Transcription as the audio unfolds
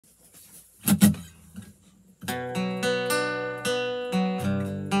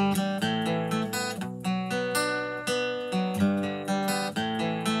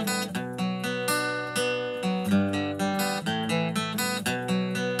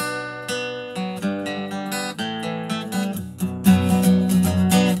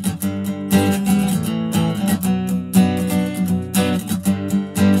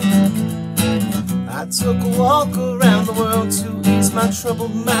my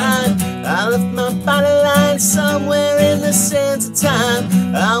troubled mind. I left my body lying somewhere in the sands of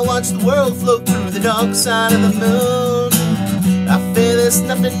time. I watch the world float through the dark side of the moon. I fear there's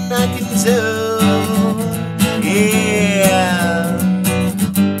nothing I can do. Yeah.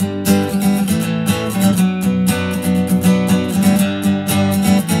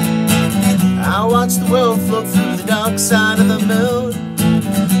 I watch the world float through the dark side of the moon.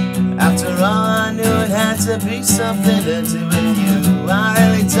 After all, I knew it had to be something to do with you. I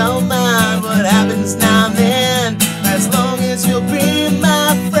really don't mind what happens now and then, as long as you'll be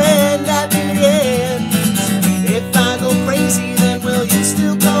my friend at the end. If I go crazy, then will you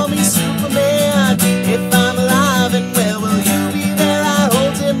still call me Superman? If I'm alive and well, will you be there? I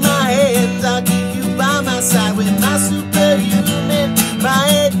hold in my hands, I'll keep you by my side with my superhuman,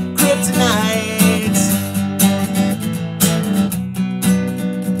 my kryptonite.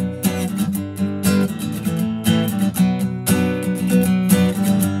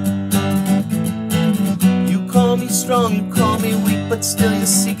 Strong, you call me weak, but still your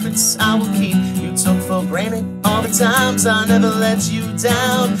secrets I will keep. You took for granted all the times I never let you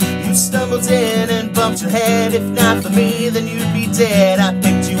down. You stumbled in and bumped your head. If not for me, then you'd be dead. I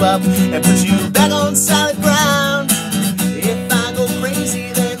picked you up and put you back on solid ground. If I go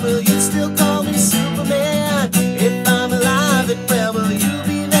crazy, then will you still call me Superman? If I'm alive and well, will you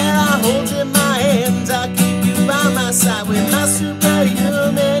be there? I hold in my hands, I'll keep you by my side with my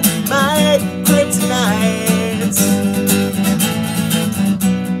superhuman, my kryptonite.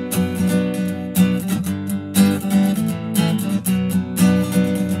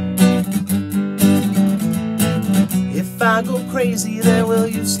 If I go crazy, then will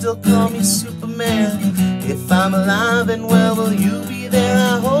you still call me Superman? If I'm alive and well, will you be there?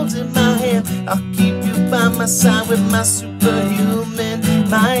 I hold in my hand, I'll keep you by my side with my superhuman,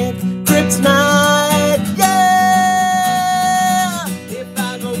 my kryptonite.